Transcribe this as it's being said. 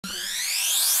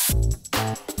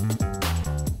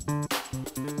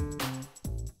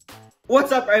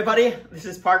What's up, everybody? This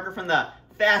is Parker from the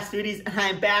Fast Foodies, and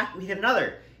I'm back with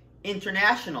another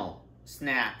international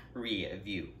snack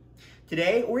review.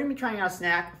 Today, we're going to be trying out a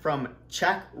snack from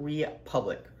Czech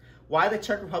Republic. Why the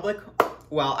Czech Republic?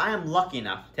 Well, I am lucky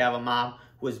enough to have a mom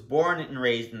who was born and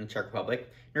raised in the Czech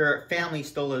Republic. Her family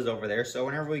still lives over there, so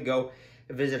whenever we go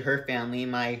visit her family,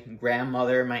 my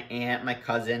grandmother, my aunt, my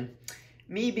cousin,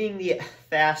 me being the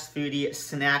fast foodie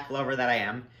snack lover that I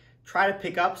am, try to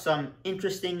pick up some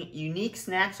interesting, unique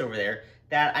snacks over there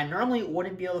that I normally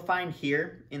wouldn't be able to find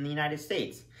here in the United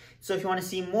States. So if you want to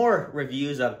see more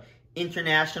reviews of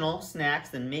international snacks,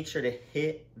 then make sure to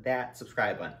hit that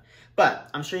subscribe button. But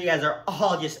I'm sure you guys are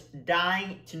all just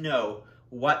dying to know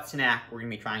what snack we're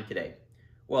going to be trying today.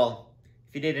 Well,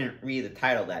 if you didn't read the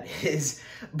title, that is.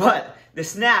 But the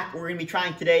snack we're going to be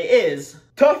trying today is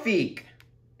Tofik.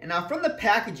 And now from the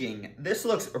packaging, this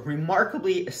looks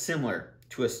remarkably similar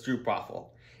to a Stroopwaffle.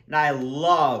 And I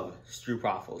love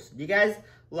Stroopwaffles. Do you guys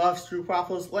love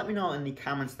Stroopwaffles? Let me know in the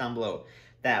comments down below.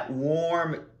 That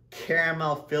warm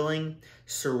caramel filling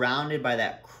surrounded by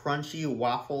that crunchy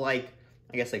waffle-like,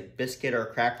 I guess like biscuit or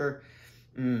cracker.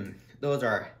 Those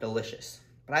are delicious.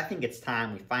 But I think it's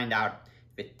time we find out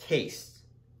if it tastes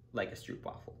like a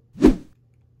Stroopwaffle.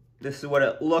 This is what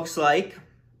it looks like.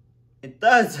 It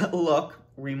does look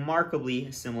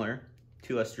remarkably similar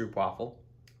to a Stroopwaffle.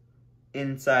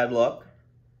 Inside look.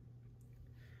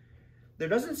 There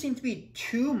doesn't seem to be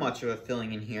too much of a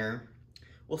filling in here.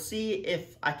 We'll see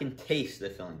if I can taste the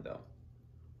filling though.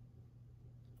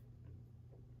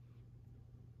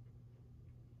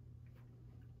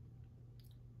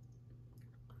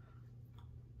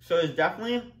 So it's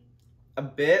definitely a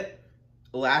bit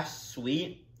less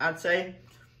sweet, I'd say,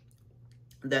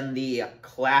 than the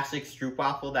classic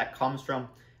Stroopwaffle that comes from,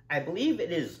 I believe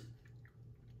it is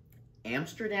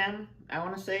Amsterdam, I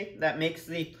want to say, that makes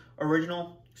the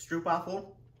original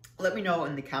Stroopwaffle. Let me know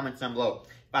in the comments down below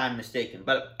if I'm mistaken,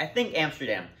 but I think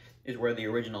Amsterdam is where the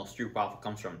original Stroopwaffle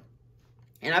comes from.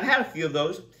 And I've had a few of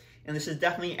those, and this is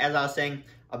definitely, as I was saying,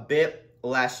 a bit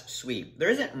less sweet. There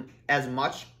isn't as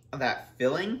much of that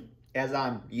filling as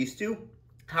I'm used to.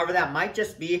 However, that might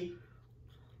just be,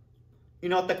 you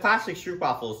know, the classic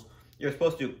Stroopwaffles, you're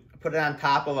supposed to put it on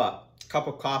top of a cup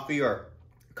of coffee or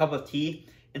a cup of tea,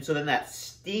 and so then that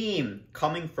steam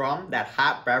coming from that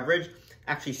hot beverage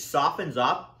actually softens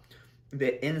up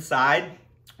the inside,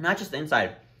 not just the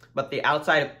inside, but the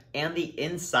outside and the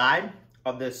inside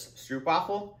of this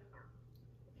Stroopwaffle.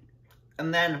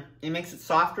 And then it makes it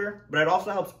softer, but it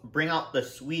also helps bring out the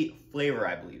sweet flavor,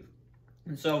 I believe.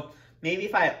 And so maybe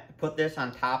if I put this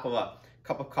on top of a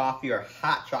cup of coffee or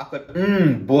hot chocolate,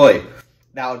 boy,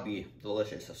 that would be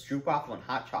delicious. A Stroopwaffle and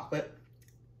hot chocolate.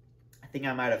 I think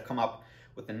I might have come up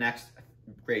with the next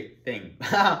great thing.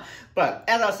 But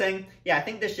as I was saying, yeah, I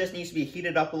think this just needs to be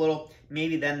heated up a little.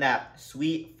 Maybe then that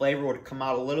sweet flavor would come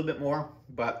out a little bit more.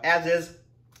 But as is,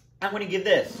 I'm going to give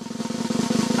this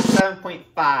a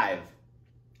 7.5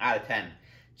 out of 10.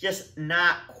 Just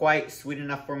not quite sweet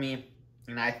enough for me.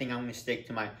 And I think I'm going to stick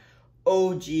to my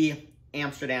OG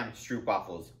Amsterdam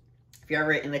Stroopwaffles. If you're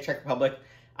ever in the Czech Republic,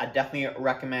 I definitely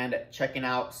recommend checking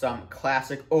out some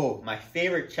classic, my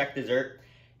favorite Czech dessert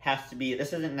has to be,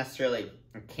 this isn't necessarily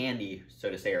a candy,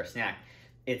 so to say, or a snack.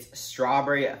 It's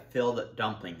strawberry-filled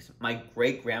dumplings. My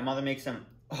great-grandmother makes them.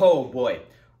 Oh boy,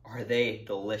 are they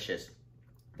delicious.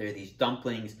 They're these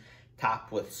dumplings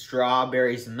topped with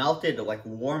strawberries, melted like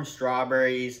warm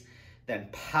strawberries, then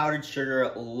powdered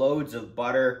sugar, loads of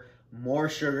butter, more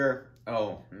sugar.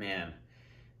 Oh man.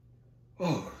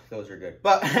 Oh, those are good.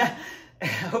 But I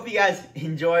hope you guys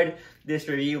enjoyed this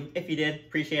review. If you did,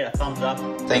 appreciate a thumbs up.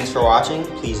 Thanks for watching.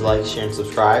 Please like, share, and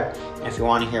subscribe. And if you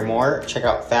want to hear more, check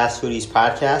out Fast Foodies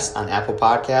Podcast on Apple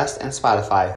Podcasts and Spotify.